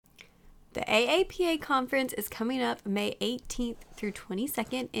The AAPA conference is coming up May 18th through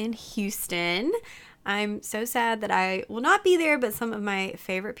 22nd in Houston. I'm so sad that I will not be there, but some of my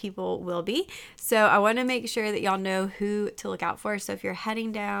favorite people will be. So I want to make sure that y'all know who to look out for. So if you're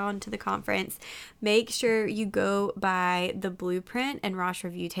heading down to the conference, make sure you go by the Blueprint and Rosh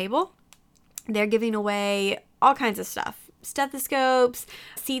Review table. They're giving away all kinds of stuff. Stethoscopes,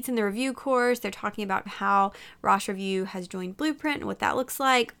 seats in the review course. They're talking about how Rosh Review has joined Blueprint and what that looks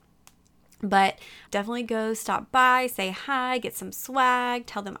like. But definitely go stop by, say hi, get some swag,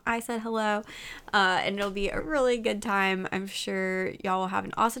 tell them I said hello, and it'll be a really good time. I'm sure y'all will have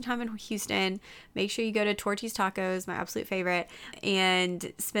an awesome time in Houston. Make sure you go to Torchy's Tacos, my absolute favorite,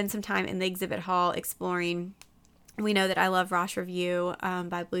 and spend some time in the exhibit hall exploring. We know that I love Rosh Review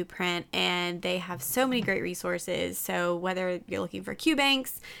by Blueprint, and they have so many great resources. So whether you're looking for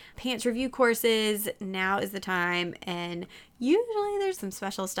QBanks, PANCE review courses, now is the time. And usually there's some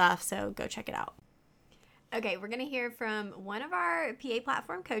special stuff, so go check it out. Okay, we're going to hear from one of our PA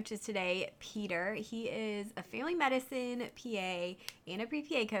platform coaches today, Peter. He is a family medicine PA and a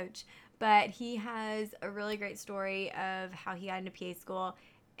pre-PA coach, but he has a really great story of how he got into PA school,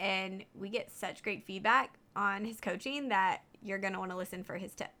 and we get such great feedback on his coaching that you're going to want to listen for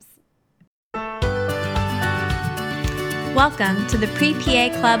his tips. Welcome to the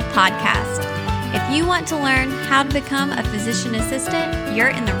Pre-PA Club podcast. If you want to learn how to become a physician assistant, you're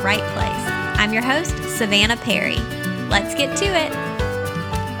in the right place. I'm your host, Savannah Perry. Let's get to it.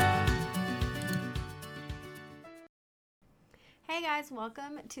 Hey guys,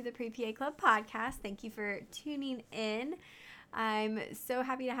 welcome to the Pre-PA Club podcast. Thank you for tuning in. I'm so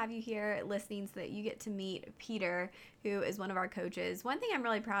happy to have you here listening so that you get to meet Peter, who is one of our coaches. One thing I'm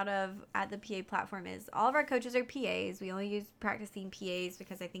really proud of at the PA platform is all of our coaches are PAs. We only use practicing PAs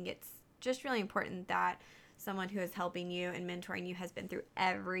because I think it's just really important that someone who is helping you and mentoring you has been through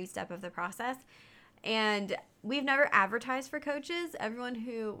every step of the process. And we've never advertised for coaches. Everyone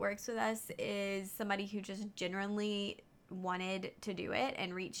who works with us is somebody who just genuinely wanted to do it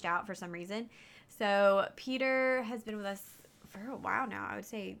and reached out for some reason. So Peter has been with us for a while now. I would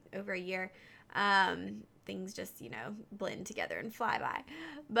say over a year. Things just, blend together and fly by.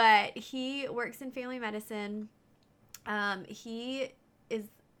 But he works in family medicine. He is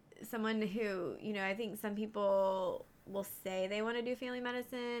someone who, I think some people will say they want to do family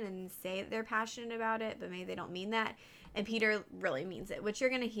medicine and say that they're passionate about it, but maybe they don't mean that. And Peter really means it, which you're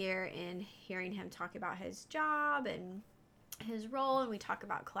going to hear in hearing him talk about his job and his role, and we talk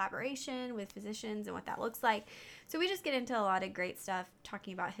about collaboration with physicians and what that looks like. So we just get into a lot of great stuff,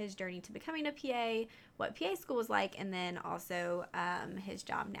 talking about his journey to becoming a PA, what PA school was like, and then also his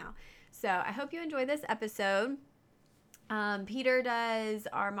job now. So I hope you enjoy this episode. Peter does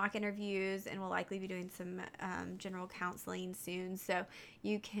our mock interviews and will likely be doing some general counseling soon. So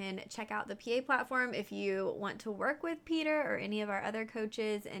you can check out the PA platform if you want to work with Peter or any of our other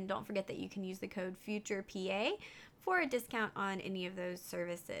coaches. And don't forget that you can use the code FUTUREPA for a discount on any of those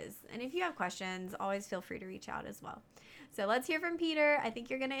services. And if you have questions, always feel free to reach out as well. So let's hear from Peter. I think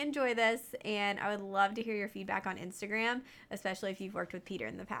you're going to enjoy this, and I would love to hear your feedback on Instagram, especially if you've worked with Peter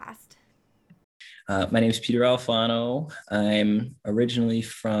in the past. My name is Peter Alfano. I'm originally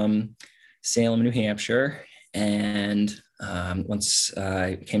from Salem, New Hampshire, and once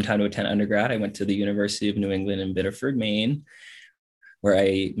it came time to attend undergrad, I went to the University of New England in Biddeford, Maine, where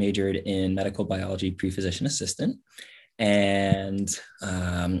I majored in medical biology pre-physician assistant. And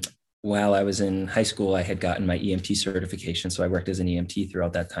while I was in high school, I had gotten my EMT certification. So I worked as an EMT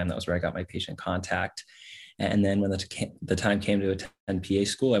throughout that time. That was where I got my patient contact. And then when the time came to attend PA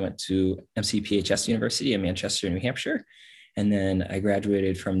school, I went to MCPHS University in Manchester, New Hampshire. And then I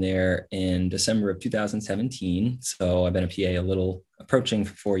graduated from there in December of 2017. So I've been a PA a little approaching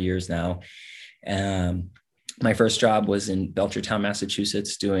 4 years now. My first job was in Belchertown,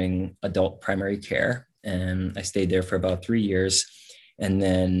 Massachusetts, doing adult primary care. And I stayed there for about 3 years. And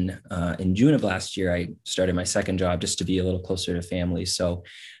then in June of last year, I started my second job just to be a little closer to family. So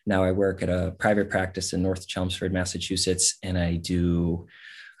now I work at a private practice in North Chelmsford, Massachusetts, and I do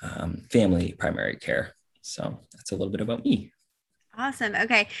family primary care. So that's a little bit about me. Awesome.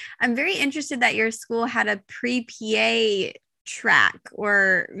 Okay. I'm very interested that your school had a pre-PA track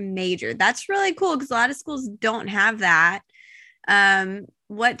or major. That's really cool because a lot of schools don't have that.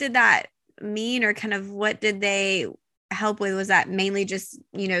 What did that mean, or kind of what did they help with? Was that mainly just,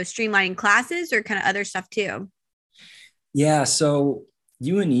 streamlining classes, or kind of other stuff too? Yeah. So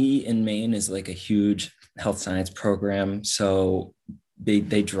UNE in Maine is like a huge health science program. So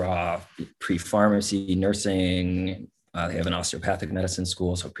they draw pre-pharmacy, nursing. They have an osteopathic medicine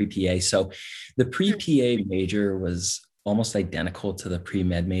school, so pre-PA. So the pre-PA major was almost identical to the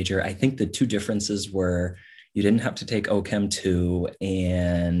pre-med major. I think the two differences were you didn't have to take OChem 2,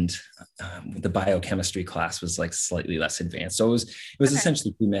 and the biochemistry class was like slightly less advanced. So it was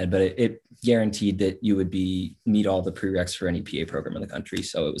essentially pre-med, but it guaranteed that you would meet all the prereqs for any PA program in the country.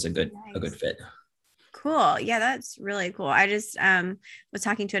 So it was a good fit. Cool. Yeah, that's really cool. I just was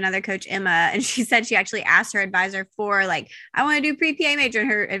talking to another coach, Emma, and she said she actually asked her advisor for like, I want to do pre-PA major.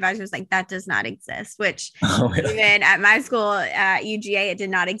 And her advisor was like, that does not exist, which even at my school at UGA, it did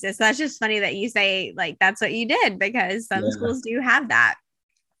not exist. So that's just funny that you say like, that's what you did, because some schools do have that.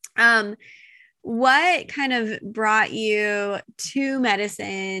 What kind of brought you to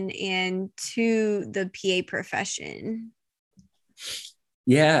medicine and to the PA profession?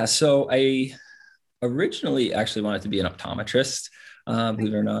 Yeah. So I originally actually wanted to be an optometrist,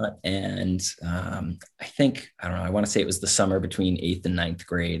 believe it or not. And I don't know, I want to say it was the summer between 8th and 9th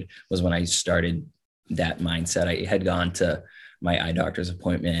grade was when I started that mindset. I had gone to my eye doctor's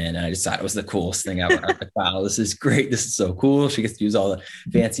appointment and I just thought it was the coolest thing ever. I was like, wow, this is great. This is so cool. She gets to use all the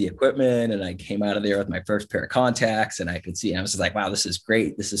fancy equipment. And I came out of there with my first pair of contacts and I could see, and I was just like, wow, this is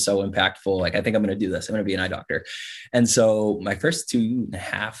great. This is so impactful. Like, I think I'm going to do this. I'm going to be an eye doctor. And so my first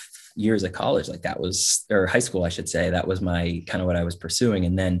 2.5 years of college, or high school, I should say, that was my kind of what I was pursuing.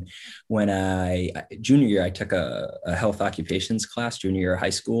 And then when junior year, I took a health occupations class, junior year of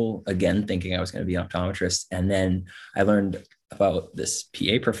high school, again, thinking I was going to be an optometrist. And then I learned about this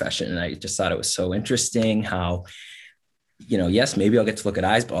PA profession. And I just thought it was so interesting how, yes, maybe I'll get to look at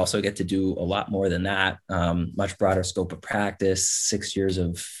eyes, but also get to do a lot more than that. Much broader scope of practice, 6 years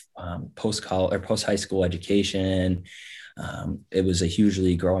of post-college or post-high school education. It was a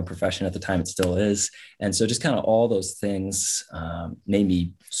hugely growing profession at the time. It still is. And so just kind of all those things made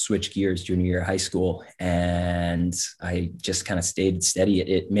me switch gears junior year of high school. And I just kind of stayed steady.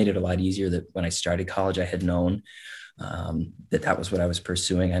 It made it a lot easier that when I started college, I had known that was what I was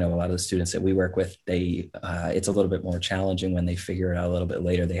pursuing. I know a lot of the students that we work with, it's a little bit more challenging when they figure it out a little bit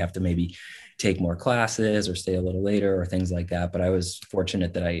later. They have to maybe take more classes or stay a little later or things like that. But I was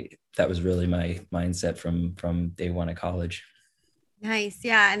fortunate that was really my mindset from day one of college. Nice.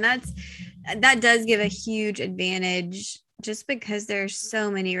 Yeah. And that does give a huge advantage just because there's so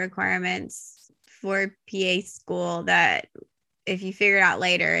many requirements for PA school that if you figure it out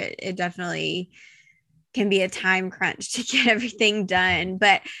later, it definitely can be a time crunch to get everything done.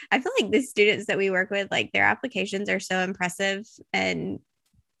 But I feel like the students that we work with, like their applications are so impressive. And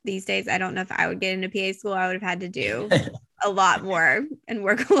these days, I don't know if I would get into PA school. I would have had to do a lot more and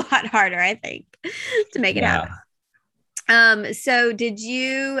work a lot harder, I think, to make it happen. So did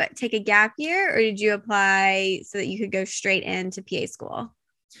you take a gap year or did you apply so that you could go straight into PA school?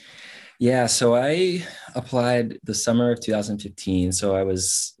 Yeah, so I applied the summer of 2015. So it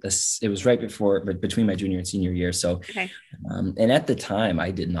was right between my junior and senior year. So, and at the time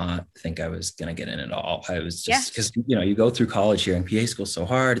I did not think I was going to get in at all. I was just because, you go through college here and PA school is so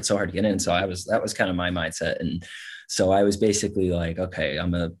hard. It's so hard to get in. So that was kind of my mindset. And so I was basically like, okay,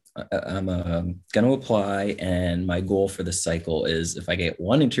 I'm going to apply. And my goal for the cycle is if I get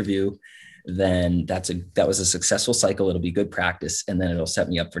one interview, then that was a successful cycle. It'll be good practice. And then it'll set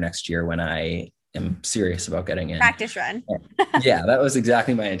me up for next year when I am serious about getting in. Practice run. Yeah, that was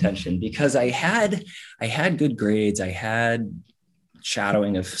exactly my intention because I had good grades. I had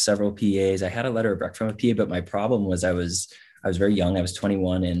shadowing of several PAs. I had a letter of rec from a PA, but my problem was I was very young. I was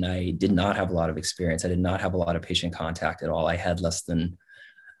 21 and I did not have a lot of experience. I did not have a lot of patient contact at all. I had less than,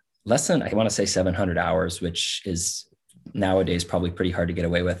 I want to say 700 hours, which is nowadays probably pretty hard to get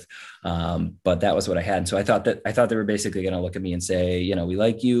away with. But that was what I had. And so I thought they were basically going to look at me and say, we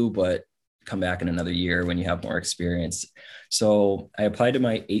like you, but come back in another year when you have more experience. So I applied to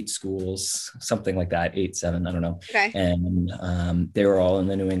my 8 schools, something like that, 8, 7, I don't know. Okay. And they were all in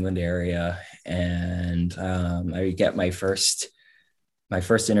the New England area. And I get my first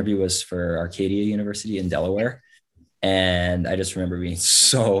interview was for Arcadia University in Delaware. And I just remember being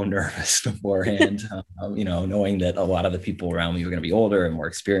so nervous beforehand, knowing that a lot of the people around me were going to be older and more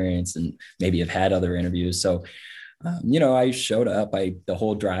experienced and maybe have had other interviews. So, I showed up. The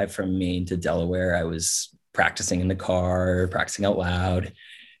whole drive from Maine to Delaware, I was practicing in the car, practicing out loud.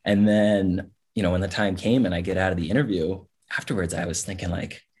 And then, when the time came and I get out of the interview afterwards, I was thinking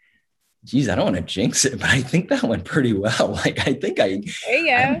like, geez, I don't want to jinx it, but I think that went pretty well. Like, I think I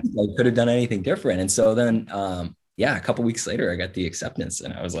could have done anything different. And so then, a couple of weeks later, I got the acceptance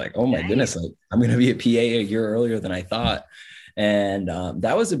and I was like, oh my goodness, like I'm going to be a PA a year earlier than I thought. And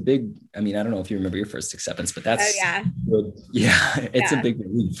that was a big, I don't know if you remember your first acceptance, but that's, it's a big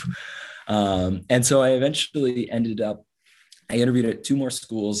relief. And so I eventually ended up I interviewed at 2 more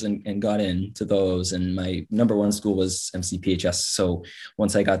schools and got into those. And my number one school was MCPHS. So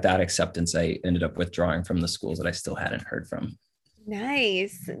once I got that acceptance, I ended up withdrawing from the schools that I still hadn't heard from.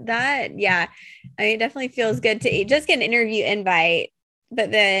 Nice. That, yeah. I mean, it definitely feels good to just get an interview invite,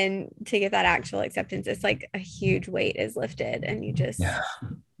 but then to get that actual acceptance, it's like a huge weight is lifted and you just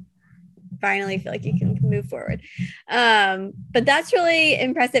finally feel like you can move forward. But that's really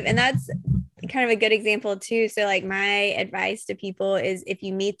impressive. And that's kind of a good example too. So like my advice to people is if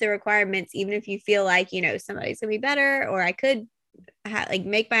you meet the requirements, even if you feel like, you know, somebody's gonna be better, or I could like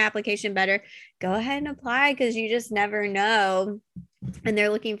make my application better, go ahead and apply, because you just never know. And they're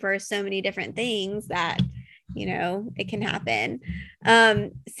looking for so many different things that, you know, it can happen.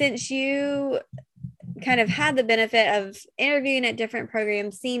 Since you kind of had the benefit of interviewing at different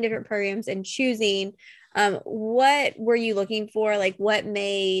programs, seeing different programs and choosing, what were you looking for? Like what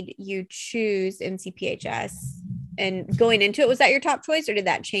made you choose MCPHS? And going into it, was that your top choice, or did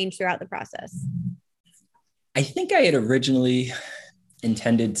that change throughout the process? I think I had originally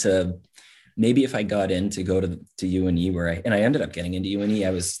intended to, maybe if I got in, to go to UNE, and I ended up getting into UNE.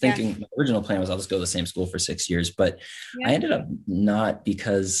 I was thinking my original plan was I'll just go to the same school for 6 years, but I ended up not,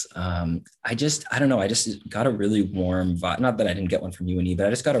 because I don't know. I just got a really warm vibe. Not that I didn't get one from UNE, but I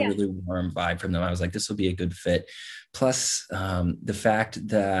just got a really warm vibe from them. I was like, this will be a good fit. Plus the fact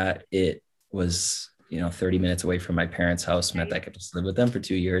that it was, 30 minutes away from my parents' house meant that I could just live with them for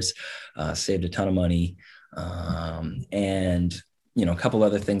 2 years, saved a ton of money. And a couple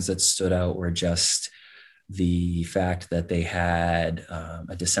other things that stood out were just the fact that they had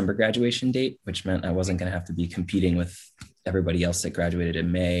a December graduation date, which meant I wasn't going to have to be competing with everybody else that graduated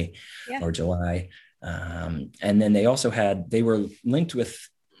in May or July. And then they were linked with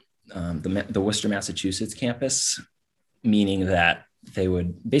the Worcester, Massachusetts campus, meaning that they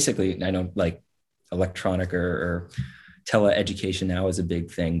would basically, I know like electronic or teleeducation now is a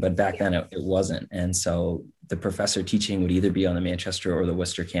big thing, but back then it wasn't. And so the professor teaching would either be on the Manchester or the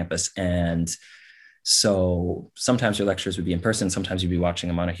Worcester campus. And so sometimes your lectures would be in person, sometimes you'd be watching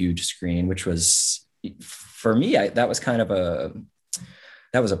them on a huge screen, which was, for me, that was kind of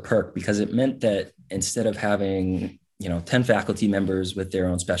a perk, because it meant that instead of having, 10 faculty members with their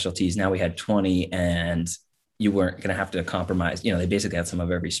own specialties, now we had 20, and you weren't going to have to compromise. They basically had some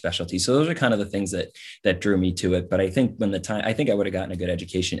of every specialty. So those are kind of the things that drew me to it. But I think I think I would have gotten a good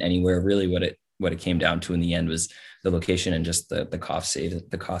education anywhere. Really what it came down to in the end was the location, and just the cost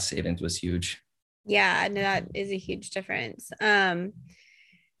savings was huge. Yeah, no, that is a huge difference. How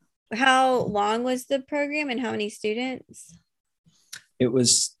long was the program and how many students? It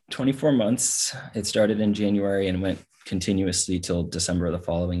was 24 months. It started in January and went continuously till December of the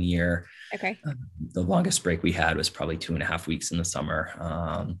following year. Okay. The longest break we had was probably 2.5 weeks in the summer.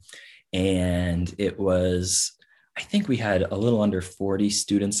 And it was, I think we had a little under 40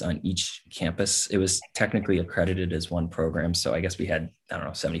 students on each campus. It was technically accredited as one program. So I guess we had,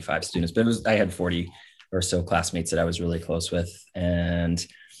 75 students, but I had 40 or so classmates that I was really close with. And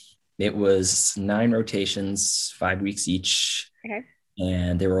it was 9 rotations, 5 weeks each. Okay.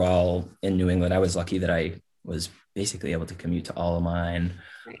 And they were all in New England. I was lucky that I was basically able to commute to all of mine,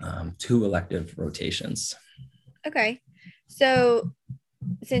 2 elective rotations. Okay. So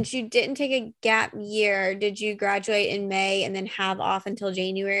since you didn't take a gap year, did you graduate in May and then have off until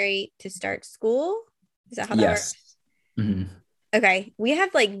January to start school? Is that how that works? Mm-hmm. Okay. We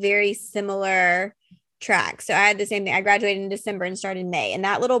have like very similar tracks. So I had the same thing. I graduated in December and started in May, and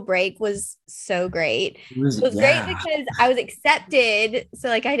that little break was so great. It was great because I was accepted. So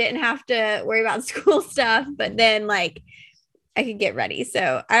like I didn't have to worry about school stuff, but then like I could get ready.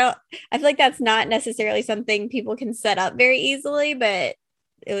 So I feel like that's not necessarily something people can set up very easily, but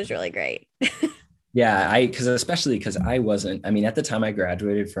it was really great. Yeah. Especially because I wasn't, at the time I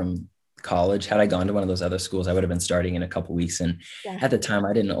graduated from college, had I gone to one of those other schools, I would have been starting in a couple of weeks. And at the time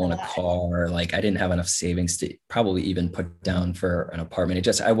I didn't own a car. Like I didn't have enough savings to probably even put down for an apartment.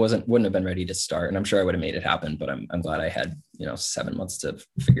 I wouldn't have been ready to start. And I'm sure I would have made it happen, but I'm glad I had, 7 months to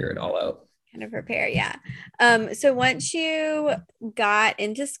figure it all out. Kind of prepare. Yeah. So once you got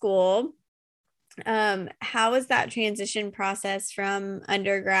into school, how was that transition process from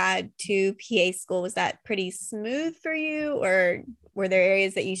undergrad to PA school? Was that pretty smooth for you, or were there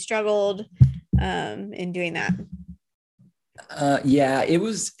areas that you struggled in doing that? Yeah, it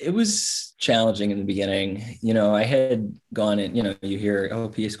was challenging in the beginning. I had gone in, you hear,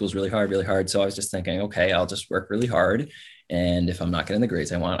 PA school is really hard. So I was just thinking, okay, I'll just work really hard. And if I'm not getting the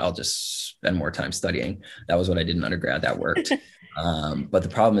grades I want, I'll just spend more time studying. That was what I did in undergrad. That worked. But the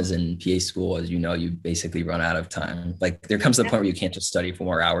problem is in PA school, as you know, you basically run out of time. Like there comes a point where you can't just study for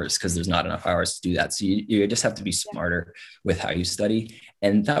more hours because there's not enough hours to do that. So you just have to be smarter with how you study.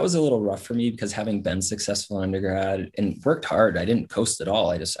 And that was a little rough for me because having been successful in undergrad and worked hard, I didn't coast at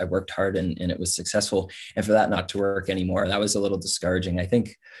all. I worked hard and it was successful. And for that not to work anymore, that was a little discouraging. I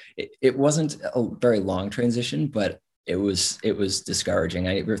think it wasn't a very long transition, but it was discouraging.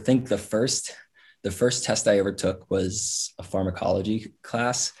 I think the first test I ever took was a pharmacology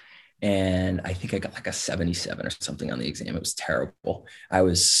class. And I think I got like a 77 or something on the exam. It was terrible. I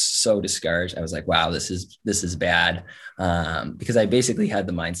was so discouraged. I was like, wow, this is bad. Because I basically had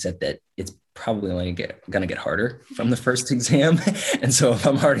the mindset that it's probably only going to get harder from the first exam. And so if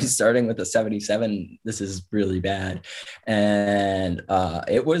I'm already starting with a 77, this is really bad. And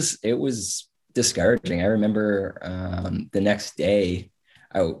it was discouraging. I remember the next day,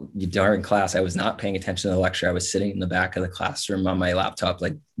 during class, I was not paying attention to the lecture. I was sitting in the back of the classroom on my laptop,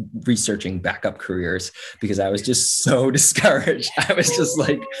 like researching backup careers because I was just so discouraged. I was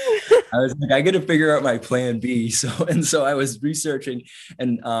like, I got to figure out my plan B. So I was researching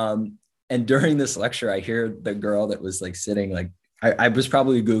and during this lecture, I hear the girl that was like sitting, like, I was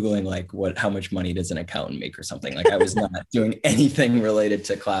probably Googling like how much money does an accountant make or something. Like I was not doing anything related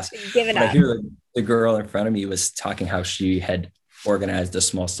to class. Give it up. I hear the girl in front of me was talking how she had organized a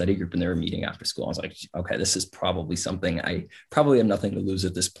small study group and they were meeting after school. I was like, okay, this is probably something I probably have nothing to lose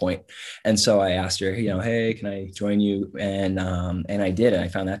at this point. And so I asked her, hey, can I join you? And I did. And I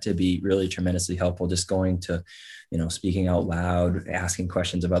found that to be really tremendously helpful, just going to, speaking out loud, asking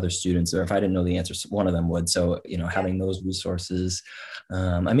questions of other students, or if I didn't know the answers, one of them would. So, having those resources.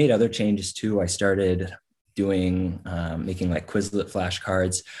 I made other changes too. I started doing, making like Quizlet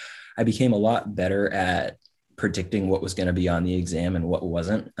flashcards. I became a lot better at predicting what was going to be on the exam and what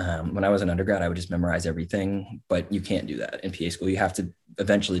wasn't. When I was an undergrad, I would just memorize everything, but you can't do that in PA school. You have to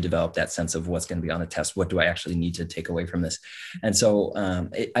eventually develop that sense of what's going to be on the test. What do I actually need to take away from this? And so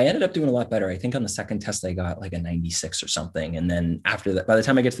I ended up doing a lot better. I think on the second test, I got like a 96 or something. And then after that, by the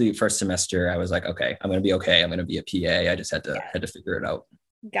time I get to the first semester, I was like, okay, I'm going to be okay. I'm going to be a PA. I just had to figure it out.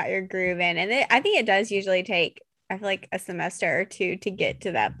 Got your groove in. And I think it does usually take, I feel like, a semester or two to get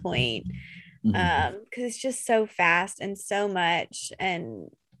to that point. Because it's just so fast and so much, and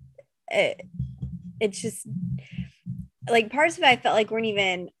it's just like parts of it I felt like weren't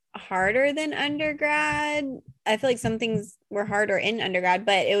even harder than undergrad. I feel like some things were harder in undergrad,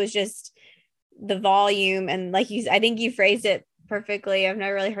 but it was just the volume, and like I think you phrased it perfectly. I've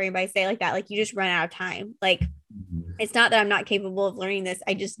never really heard anybody say it like that. Like you just run out of time. Like it's not that I'm not capable of learning this,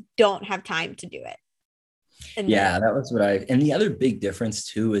 I just don't have time to do it. And that was what and the other big difference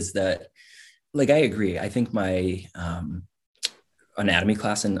too is that, like, I agree. I think my anatomy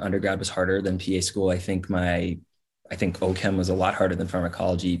class in undergrad was harder than PA school. I think OChem was a lot harder than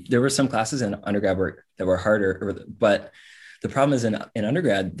pharmacology. There were some classes in undergrad that were harder, but the problem is in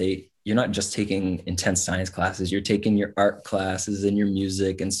undergrad, you're not just taking intense science classes, you're taking your art classes and your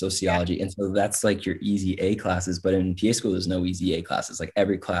music and sociology. Yeah. And so that's like your easy A classes, but in PA school, there's no easy A classes. Like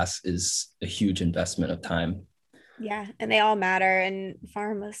every class is a huge investment of time. Yeah, and they all matter, and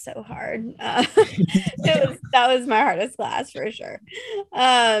pharma was so hard. That was my hardest class for sure.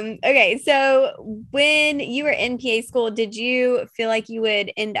 Okay, so when you were in PA school, did you feel like you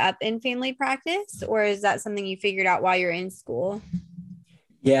would end up in family practice, or is that something you figured out while you're in school?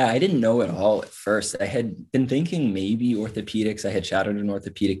 Yeah, I didn't know at all at first. I had been thinking maybe orthopedics. I had shadowed an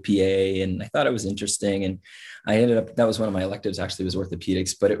orthopedic PA, and I thought it was interesting. And I ended up, that was one of my electives actually, was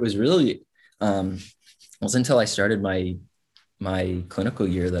orthopedics, but it was really it wasn't until I started my clinical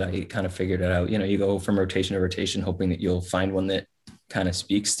year that I kind of figured it out. You go from rotation to rotation, hoping that you'll find one that kind of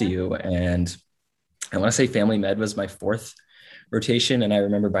speaks to you. And I want to say family med was my fourth rotation. And I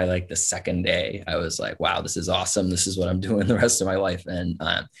remember by like the second day, I was like, wow, this is awesome. This is what I'm doing the rest of my life. And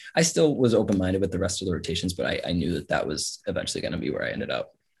I still was open-minded with the rest of the rotations, but I knew that was eventually going to be where I ended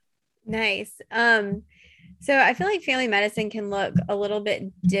up. Nice. So I feel like family medicine can look a little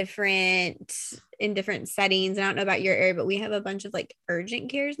bit different in different settings. I don't know about your area, but we have a bunch of like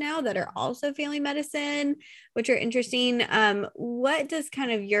urgent cares now that are also family medicine, which are interesting. What does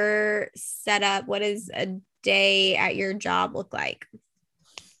kind of your setup, what does a day at your job look like?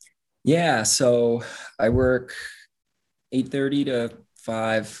 Yeah, so I work 8:30 to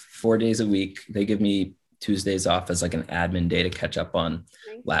 5, 4 days a week. They give me Tuesdays off as like an admin day to catch up on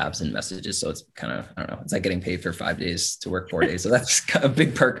labs and messages. So it's kind of, I don't know, it's like getting paid for 5 days to work 4 days. So that's kind of a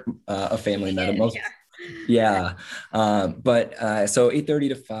big perk of family med. Yeah. So 8:30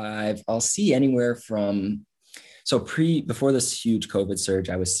 to 5, I'll see anywhere from, before this huge COVID surge,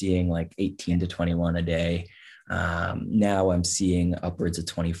 I was seeing like 18 to 21 a day. Now I'm seeing upwards of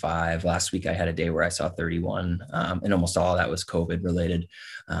 25. Last week I had a day where I saw 31, and almost all of that was COVID related.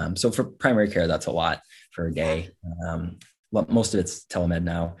 So for primary care, that's a lot for a day. Well, most of it's telemed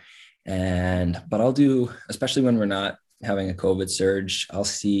now. But I'll do, especially when we're not having a COVID surge, I'll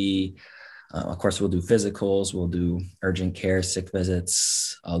see, of course, we'll do physicals, we'll do urgent care, sick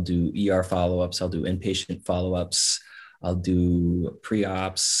visits, I'll do ER follow-ups, I'll do inpatient follow-ups, I'll do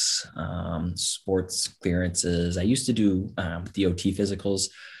pre-ops, sports clearances. I used to do DOT physicals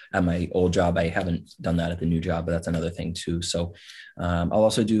at my old job. I haven't done that at the new job, but that's another thing too. So I'll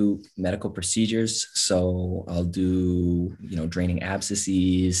also do medical procedures. So I'll do, draining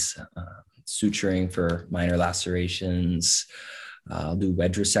abscesses, suturing for minor lacerations. I'll do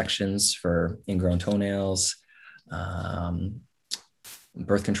wedge resections for ingrown toenails.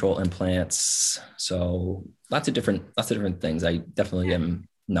 Birth control implants. So lots of different things. I definitely am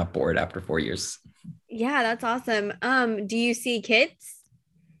not bored after 4 years. Yeah, that's awesome. Do you see kids?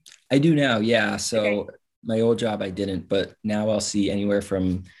 I do now. Yeah. So my old job, I didn't, but now I'll see anywhere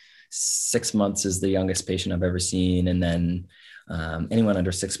from 6 months is the youngest patient I've ever seen. And then anyone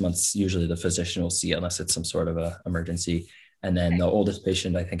under 6 months, usually the physician will see unless it's some sort of a emergency. And then the oldest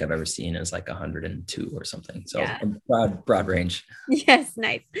patient I think I've ever seen is like 102 or something. So a broad range. Yes.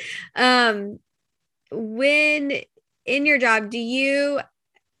 Nice. When in your job, do you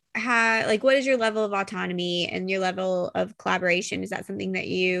have, what is your level of autonomy and your level of collaboration? Is that something that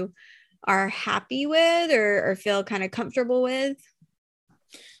you are happy with or feel kind of comfortable with?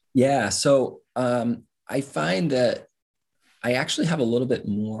 Yeah. So I find that I actually have a little bit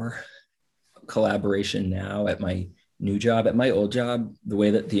more collaboration now at my new job. At my old job, the way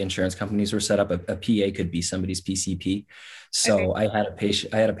that the insurance companies were set up, a PA could be somebody's PCP. So I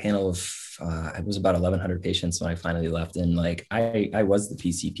had a panel of, it was about 1,100 patients when I finally left. And I was the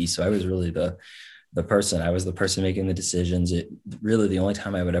PCP. So I was really the person. I was the person making the decisions. It really, the only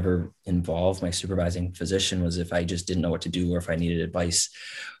time I would ever involve my supervising physician was if I just didn't know what to do or if I needed advice.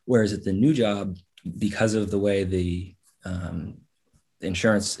 Whereas at the new job, because of the way the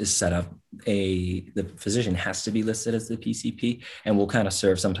insurance is set up, the physician has to be listed as the PCP, and will kind of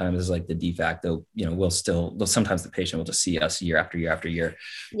serve sometimes as like the de facto, sometimes the patient will just see us year after year after year.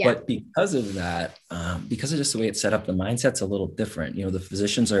 Yeah. But because of that, because of just the way it's set up, the mindset's a little different. The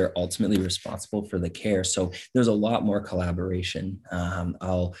physicians are ultimately responsible for the care. So there's a lot more collaboration.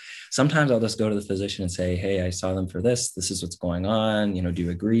 Sometimes I'll just go to the physician and say, hey, I saw them for this. This is what's going on. Do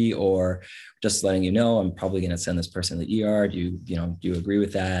you agree? Or just letting you know, I'm probably going to send this person to the ER. Do you agree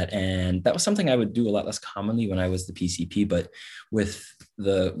with that? And that was something I would do a lot less commonly when I was the PCP, but with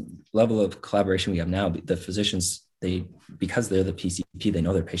the level of collaboration we have now, the physicians, because they're the PCP, they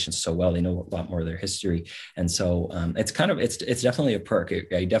know their patients so well, they know a lot more of their history. And so it's definitely a perk.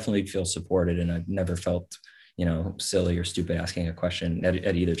 I definitely feel supported, and I've never felt, silly or stupid asking a question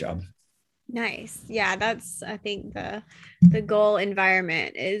at either job. Nice. Yeah. That's, I think the goal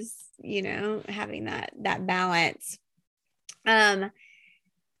environment is, having that balance.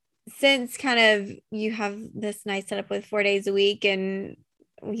 Since kind of you have this nice setup with 4 days a week, and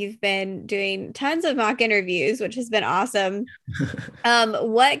you've been doing tons of mock interviews, which has been awesome.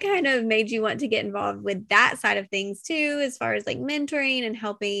 What kind of made you want to get involved with that side of things too, as far as mentoring and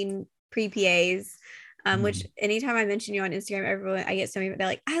helping pre-PAs? Which anytime I mention you on Instagram, I get so many, they're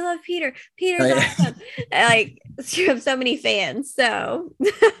like, I love Peter. Peter's awesome. You have so many fans. So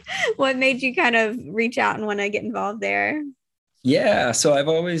what made you kind of reach out and want to get involved there? Yeah. So I've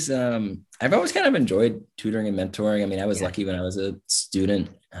always kind of enjoyed tutoring and mentoring. I mean, I was lucky when I was a student,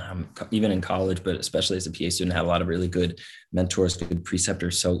 even in college, but especially as a PA student, I had a lot of really good mentors, good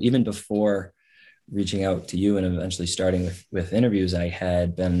preceptors. So even before reaching out to you and eventually starting with interviews, I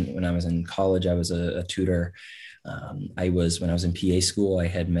had been, when I was in college, I was a tutor. When I was in PA school, I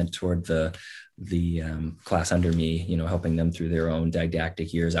had mentored the class under me, helping them through their own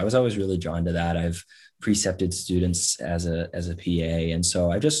didactic years. I was always really drawn to that. I've precepted students as a PA. And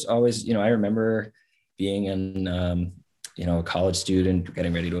so I just always, I remember being a college student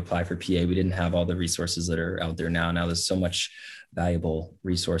getting ready to apply for PA. We didn't have all the resources that are out there now. Now there's so much valuable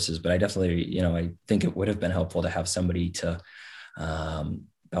resources, but I definitely, I think it would have been helpful to have somebody to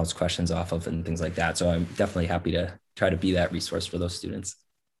bounce questions off of and things like that. So I'm definitely happy to try to be that resource for those students.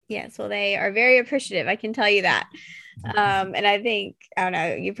 Yes. Well, they are very appreciative. I can tell you that. And I think, I don't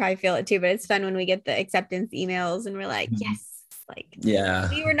know, you probably feel it too, but it's fun when we get the acceptance emails and we're like, yes, yeah,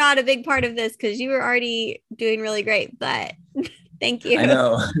 we were not a big part of this because you were already doing really great, but Thank you. I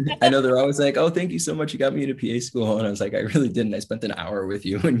know. I know they're always like, oh, thank you so much. You got me to PA school. And I was like, I really didn't. I spent an hour with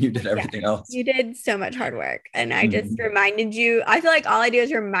you and you did everything else. You did so much hard work. And I just reminded you, I feel like all I do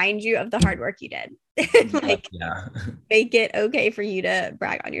is remind you of the hard work you did. Like, make it okay for you to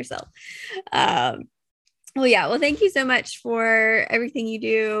brag on yourself. Well, yeah. Well, thank you so much for everything you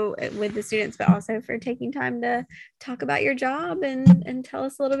do with the students, but also for taking time to talk about your job and tell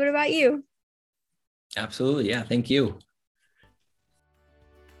us a little bit about you. Absolutely. Yeah. Thank you.